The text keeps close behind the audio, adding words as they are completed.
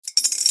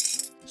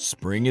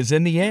Spring is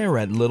in the air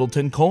at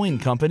Littleton Coin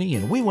Company,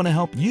 and we want to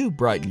help you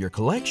brighten your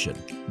collection.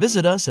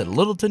 Visit us at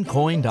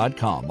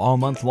littletoncoin.com all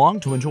month long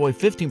to enjoy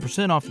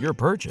 15% off your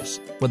purchase.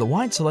 With a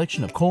wide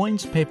selection of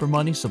coins, paper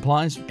money,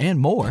 supplies, and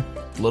more,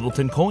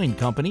 Littleton Coin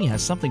Company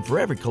has something for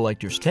every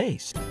collector's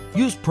taste.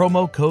 Use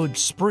promo code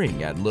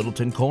SPRING at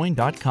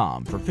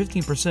littletoncoin.com for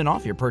 15%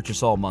 off your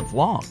purchase all month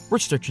long.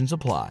 Restrictions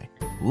apply.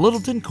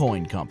 Littleton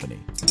Coin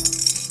Company.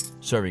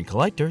 Serving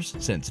collectors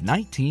since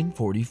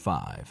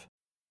 1945.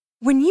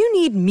 When you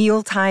need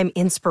mealtime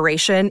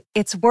inspiration,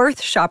 it's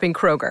worth shopping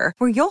Kroger,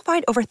 where you'll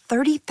find over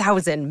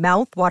 30,000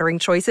 mouth-watering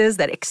choices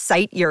that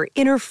excite your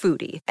inner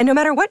foodie. And no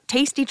matter what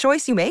tasty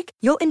choice you make,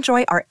 you'll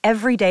enjoy our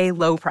everyday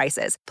low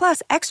prices,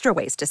 plus extra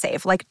ways to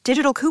save, like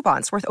digital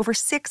coupons worth over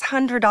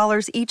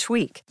 $600 each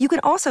week. You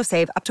can also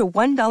save up to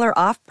 $1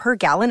 off per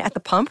gallon at the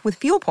pump with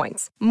fuel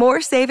points.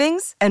 More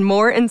savings and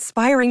more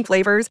inspiring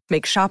flavors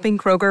make shopping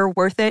Kroger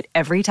worth it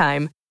every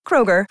time.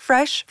 Kroger,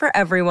 fresh for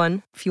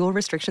everyone. Fuel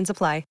restrictions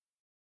apply.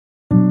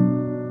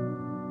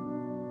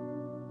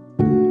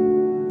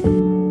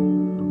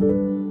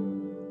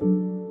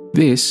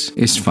 This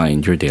is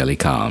Find Your Daily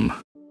Calm.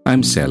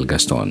 I'm Sel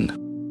Gaston.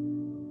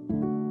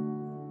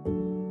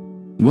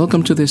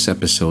 Welcome to this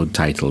episode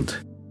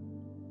titled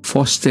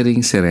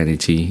Fostering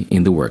Serenity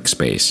in the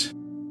Workspace,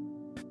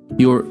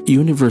 your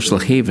universal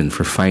haven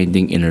for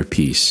finding inner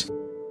peace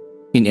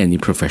in any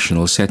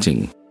professional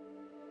setting.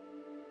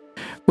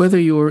 Whether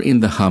you're in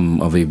the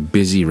hum of a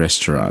busy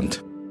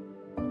restaurant,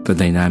 the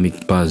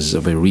dynamic buzz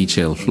of a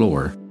retail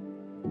floor,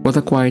 or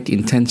the quiet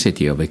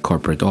intensity of a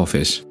corporate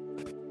office,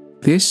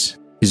 this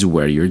is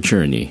where your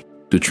journey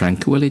to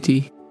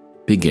tranquility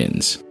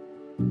begins.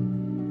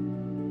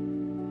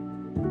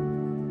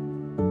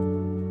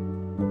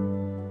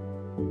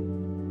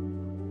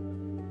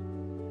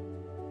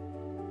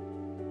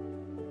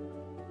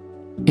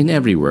 In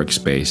every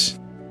workspace,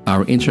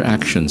 our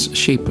interactions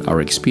shape our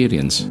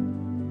experience.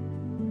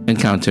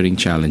 Encountering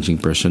challenging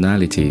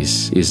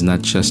personalities is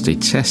not just a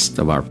test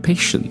of our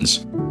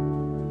patience,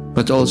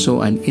 but also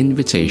an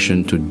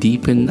invitation to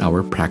deepen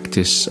our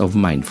practice of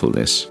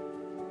mindfulness.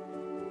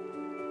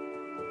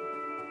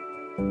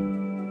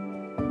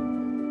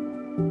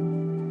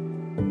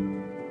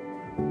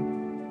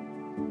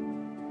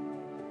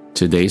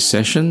 Today's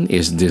session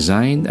is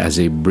designed as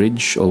a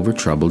bridge over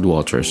troubled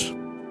waters,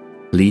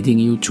 leading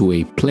you to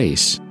a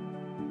place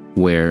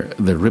where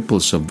the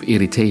ripples of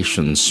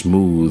irritation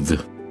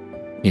smooth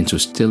into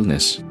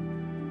stillness.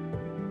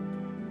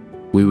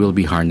 We will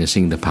be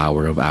harnessing the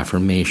power of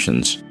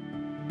affirmations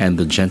and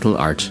the gentle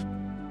art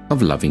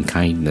of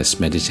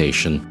loving-kindness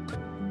meditation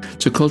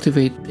to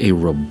cultivate a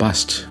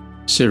robust,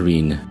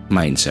 serene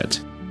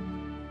mindset.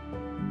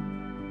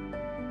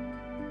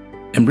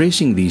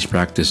 Embracing these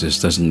practices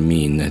doesn't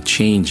mean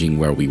changing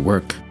where we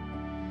work,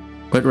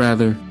 but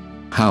rather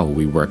how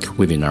we work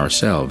within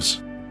ourselves.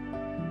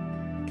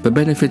 The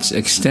benefits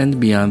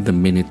extend beyond the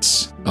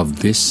minutes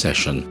of this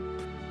session.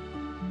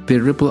 They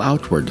ripple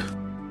outward,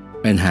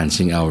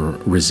 enhancing our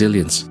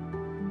resilience,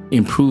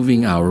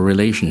 improving our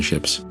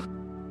relationships,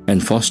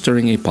 and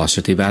fostering a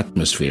positive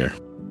atmosphere,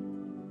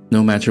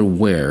 no matter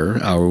where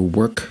our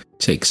work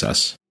takes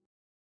us.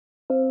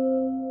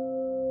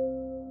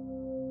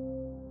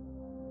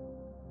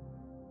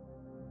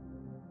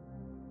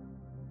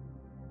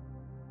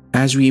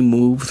 As we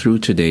move through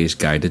today's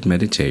guided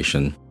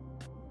meditation,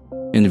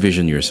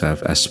 envision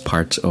yourself as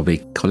part of a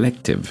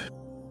collective,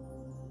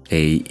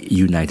 a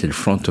united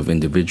front of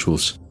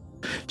individuals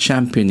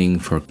championing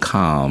for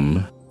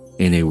calm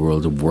in a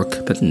world of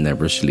work that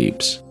never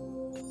sleeps.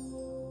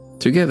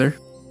 Together,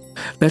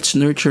 let's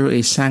nurture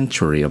a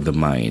sanctuary of the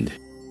mind,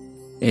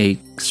 a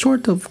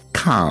sort of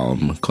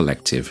calm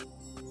collective,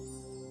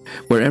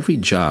 where every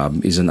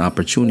job is an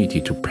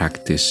opportunity to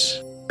practice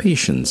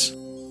patience,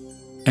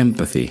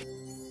 empathy,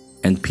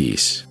 and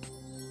peace.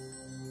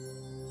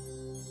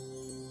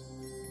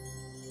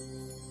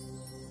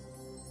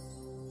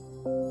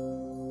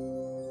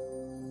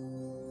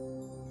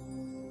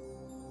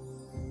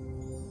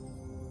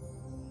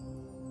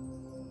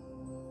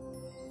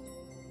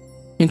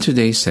 In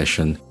today's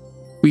session,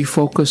 we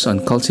focus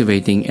on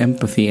cultivating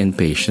empathy and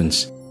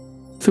patience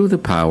through the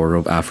power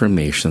of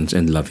affirmations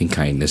and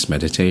loving-kindness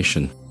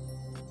meditation.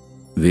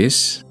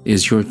 This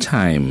is your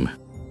time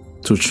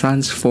to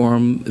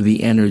transform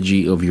the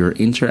energy of your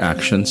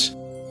interactions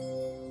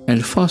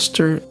and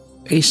foster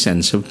a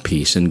sense of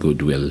peace and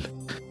goodwill,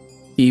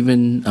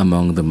 even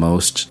among the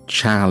most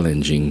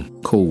challenging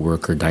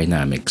co-worker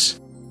dynamics.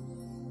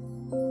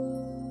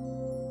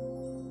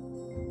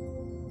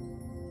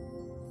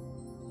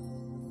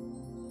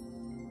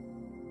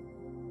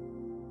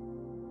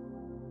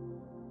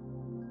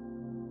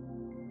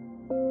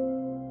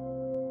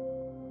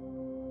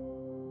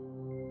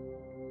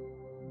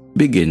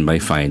 Begin by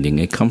finding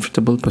a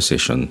comfortable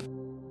position,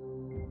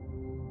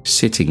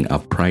 sitting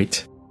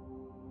upright,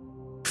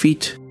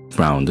 feet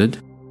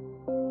grounded,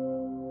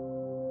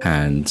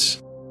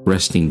 hands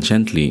resting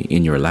gently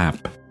in your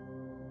lap.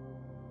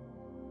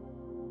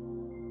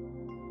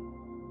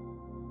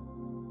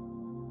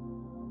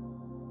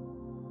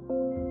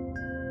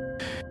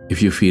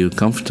 If you feel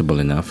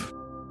comfortable enough,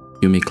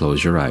 you may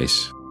close your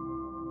eyes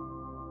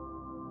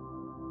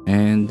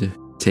and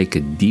take a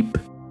deep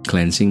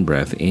cleansing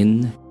breath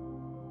in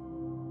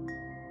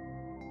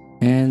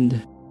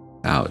and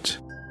out.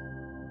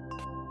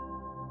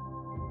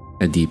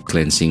 A deep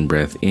cleansing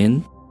breath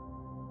in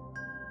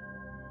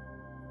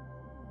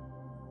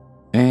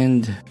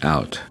and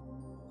out.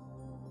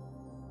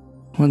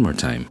 One more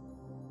time.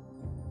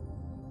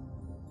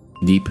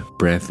 Deep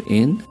breath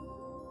in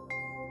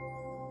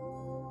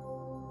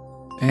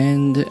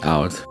and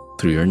out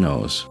through your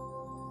nose.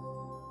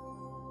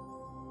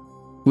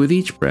 With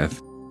each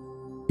breath,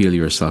 feel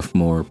yourself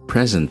more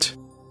present,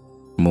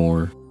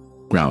 more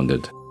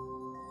grounded.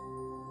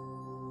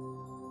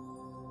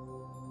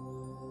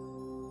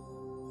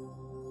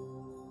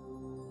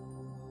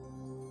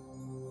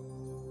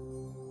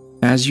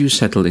 As you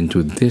settle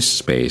into this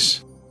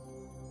space,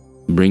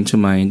 bring to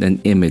mind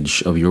an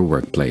image of your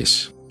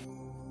workplace.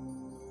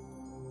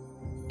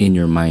 In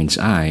your mind's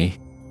eye,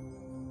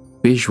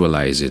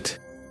 visualize it.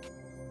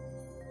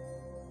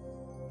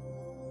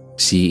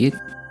 See it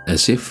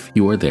as if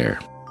you are there.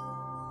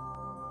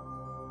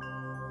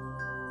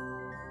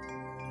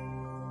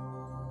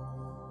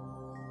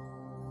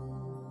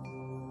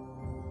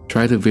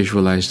 Try to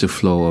visualize the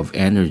flow of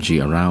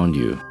energy around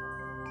you.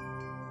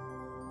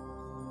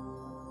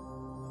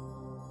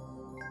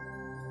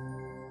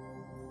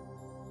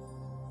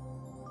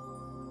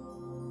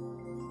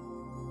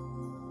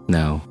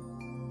 Now,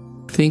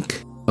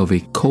 think of a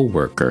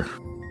coworker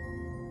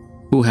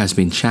who has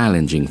been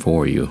challenging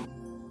for you.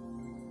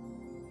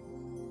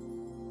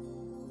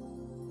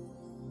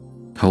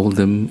 Hold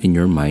them in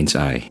your mind's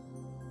eye.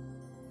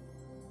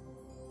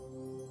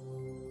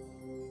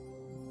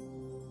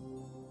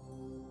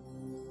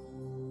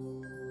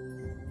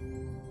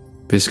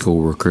 This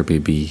coworker may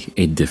be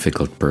a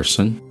difficult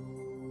person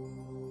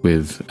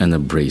with an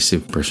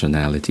abrasive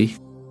personality,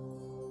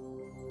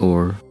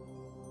 or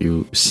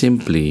you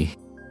simply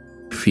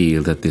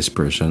feel that this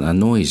person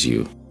annoys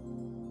you.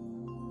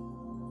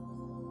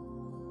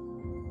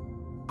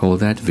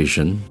 Hold that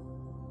vision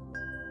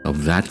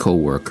of that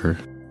coworker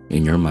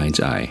in your mind's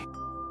eye.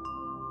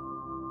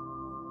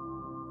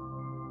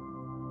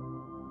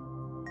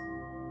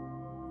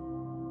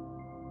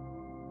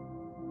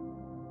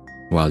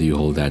 While you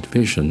hold that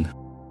vision,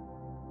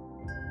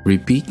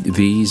 repeat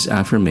these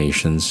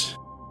affirmations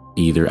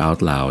either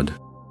out loud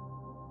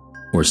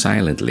or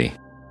silently.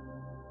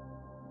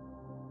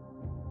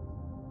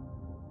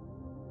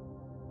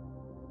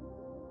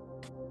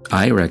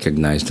 I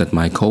recognize that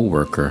my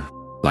coworker,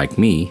 like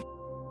me,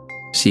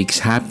 seeks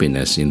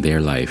happiness in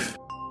their life.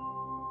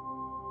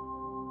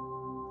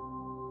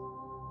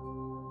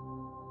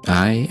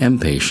 I am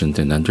patient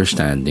and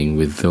understanding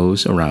with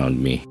those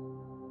around me.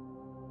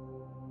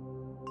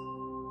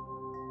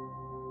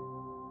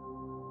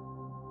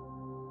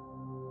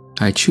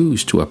 I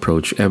choose to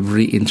approach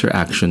every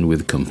interaction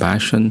with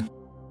compassion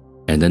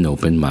and an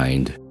open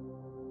mind.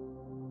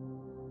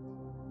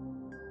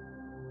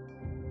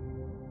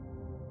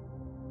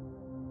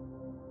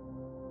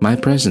 My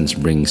presence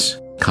brings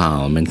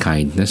calm and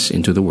kindness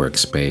into the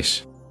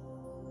workspace.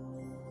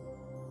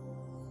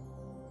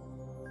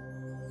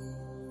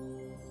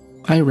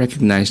 I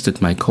recognize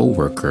that my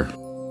coworker,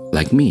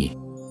 like me,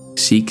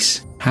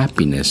 seeks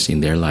happiness in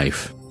their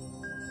life.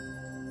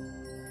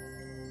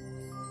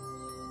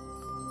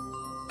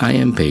 I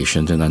am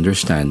patient and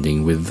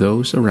understanding with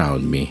those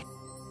around me.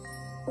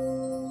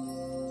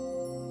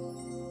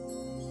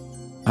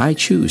 I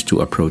choose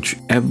to approach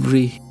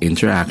every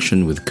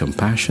interaction with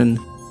compassion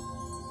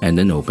and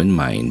an open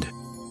mind.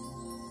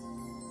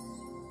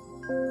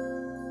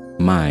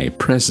 My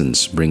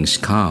presence brings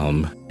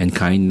calm and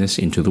kindness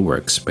into the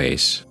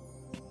workspace.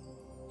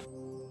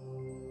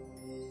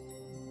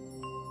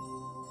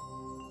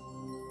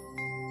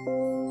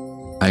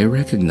 I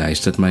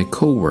recognize that my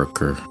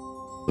coworker,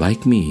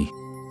 like me,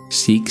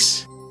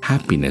 seeks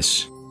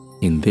happiness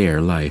in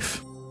their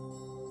life.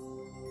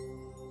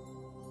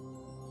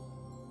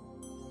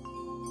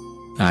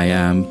 I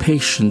am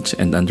patient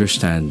and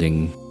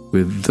understanding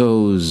with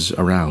those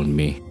around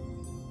me.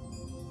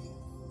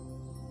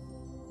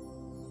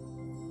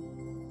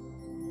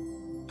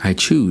 I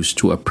choose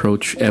to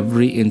approach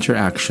every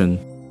interaction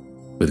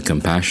with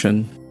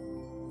compassion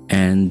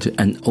and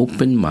an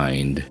open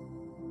mind.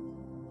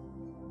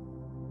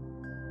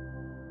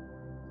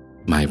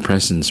 My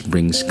presence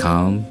brings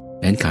calm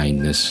and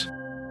kindness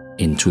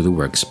into the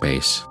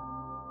workspace.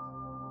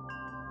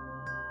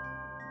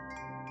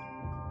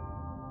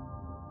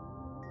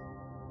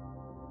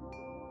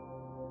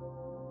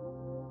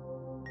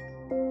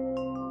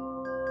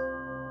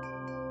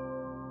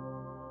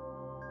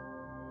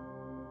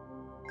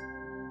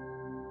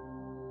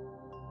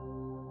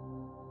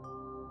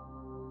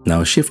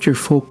 Now shift your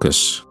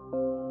focus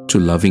to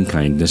loving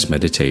kindness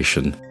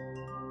meditation.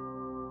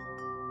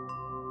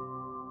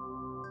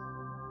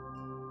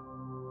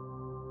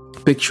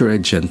 Picture a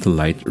gentle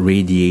light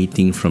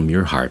radiating from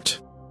your heart,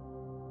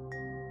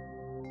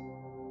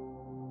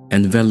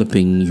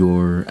 enveloping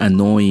your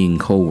annoying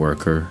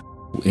coworker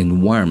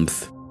in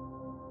warmth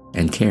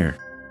and care.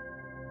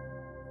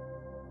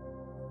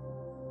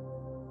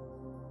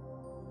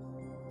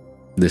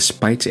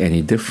 Despite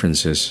any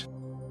differences,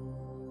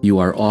 you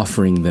are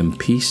offering them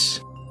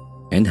peace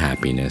and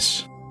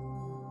happiness.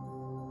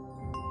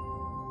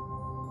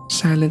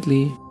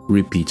 Silently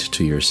repeat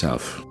to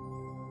yourself,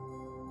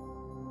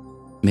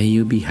 may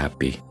you be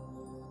happy.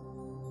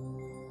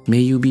 May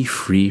you be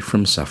free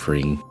from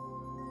suffering.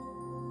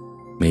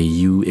 May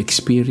you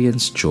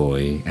experience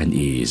joy and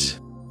ease.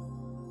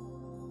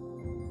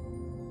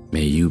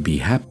 May you be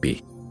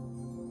happy.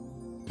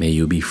 May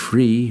you be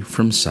free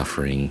from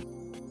suffering.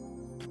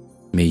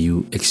 May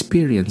you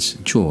experience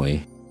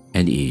joy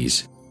and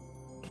ease.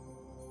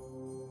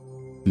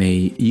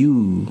 May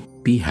you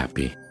be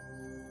happy.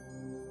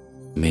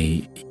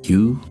 May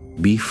you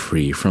be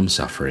free from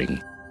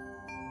suffering.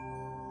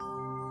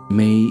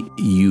 May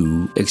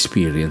you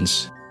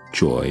experience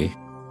joy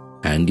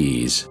and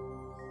ease.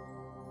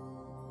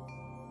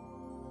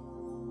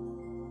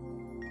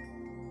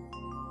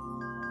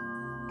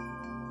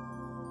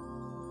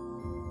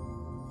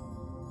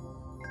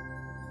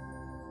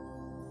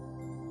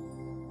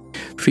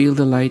 Feel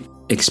the light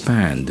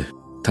expand,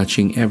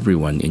 touching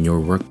everyone in your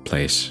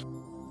workplace,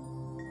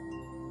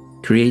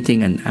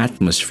 creating an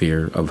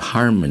atmosphere of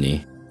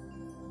harmony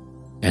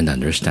and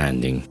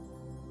understanding.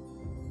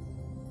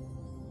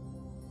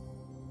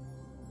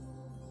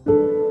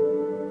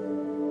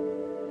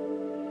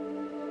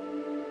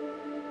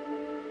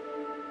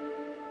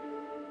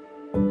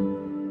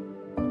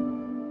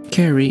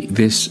 Carry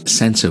this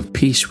sense of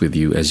peace with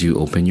you as you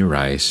open your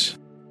eyes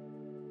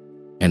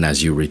and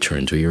as you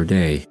return to your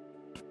day.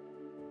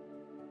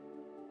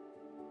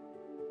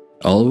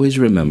 Always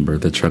remember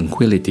the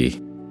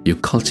tranquility you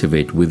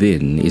cultivate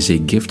within is a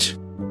gift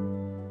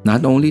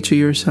not only to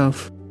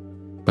yourself,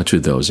 but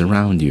to those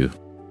around you.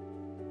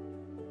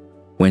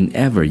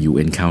 Whenever you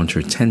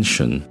encounter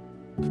tension,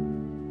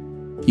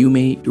 you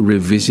may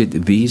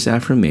revisit these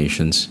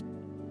affirmations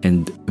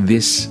and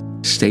this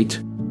state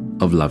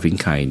of loving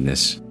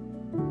kindness.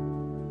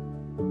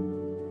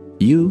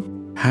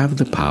 You have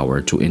the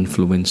power to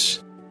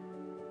influence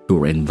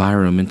your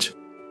environment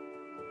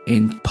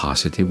in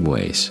positive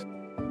ways.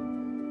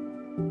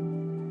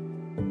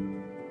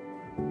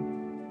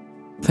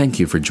 Thank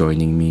you for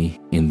joining me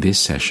in this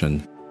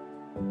session.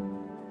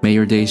 May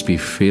your days be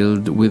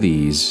filled with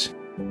ease,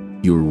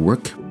 your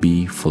work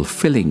be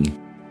fulfilling,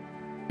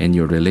 and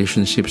your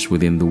relationships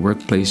within the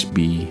workplace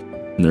be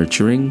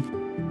nurturing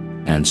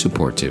and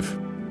supportive.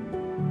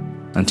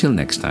 Until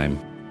next time,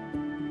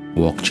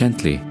 walk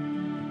gently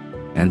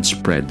and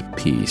spread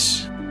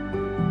peace.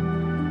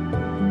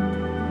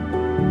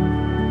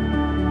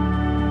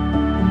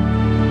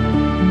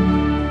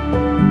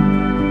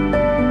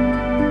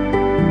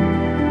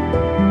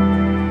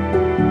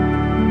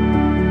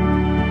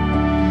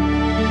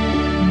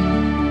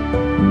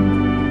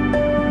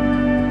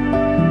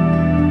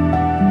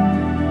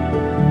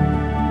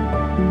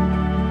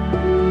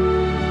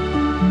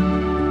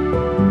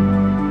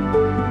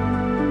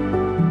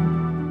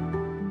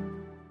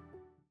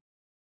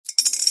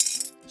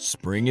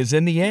 Spring is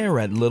in the air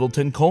at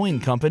Littleton Coin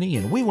Company,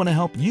 and we want to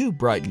help you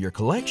brighten your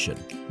collection.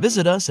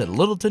 Visit us at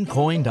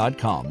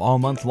littletoncoin.com all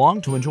month long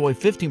to enjoy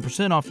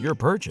 15% off your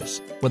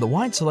purchase. With a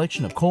wide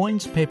selection of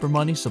coins, paper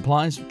money,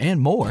 supplies, and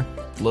more,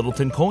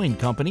 Littleton Coin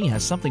Company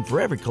has something for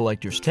every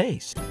collector's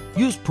taste.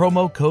 Use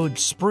promo code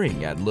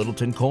SPRING at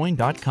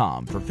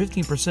littletoncoin.com for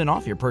 15%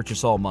 off your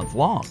purchase all month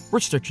long.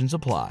 Restrictions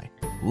apply.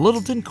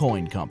 Littleton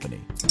Coin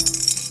Company,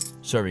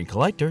 serving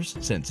collectors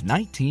since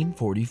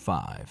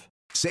 1945.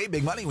 Save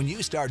big money when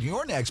you start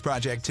your next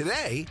project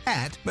today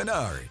at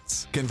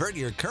Menards. Convert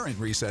your current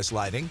recessed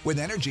lighting with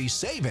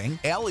energy-saving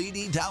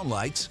LED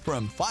downlights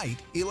from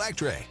Fight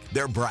Electric.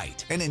 They're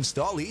bright and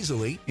install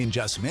easily in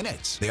just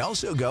minutes. They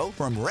also go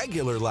from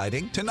regular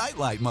lighting to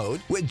nightlight mode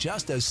with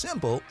just a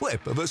simple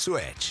flip of a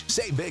switch.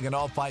 Save big on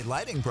all Fight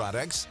lighting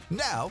products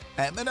now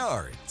at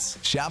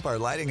Menards. Shop our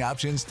lighting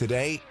options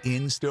today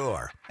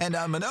in-store and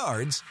on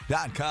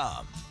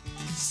Menards.com.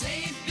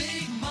 Save big.